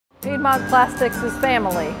Piedmont Plastics is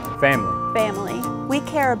family. Family. Family. We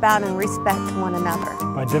care about and respect one another.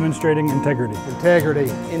 By demonstrating integrity.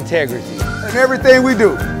 Integrity. Integrity. In everything we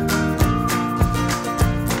do.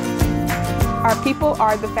 Our people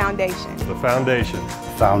are the foundation. The foundation.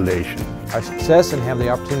 Foundation. Our success and have the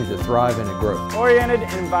opportunity to thrive in a growth-oriented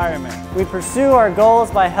environment. We pursue our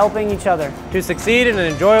goals by helping each other. To succeed in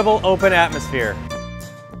an enjoyable, open atmosphere.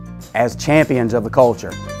 As champions of the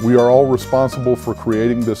culture. We are all responsible for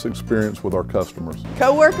creating this experience with our customers.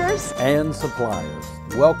 Co-workers and suppliers.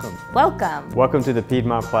 Welcome. Welcome. Welcome to the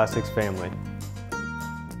Piedmont Plastics family.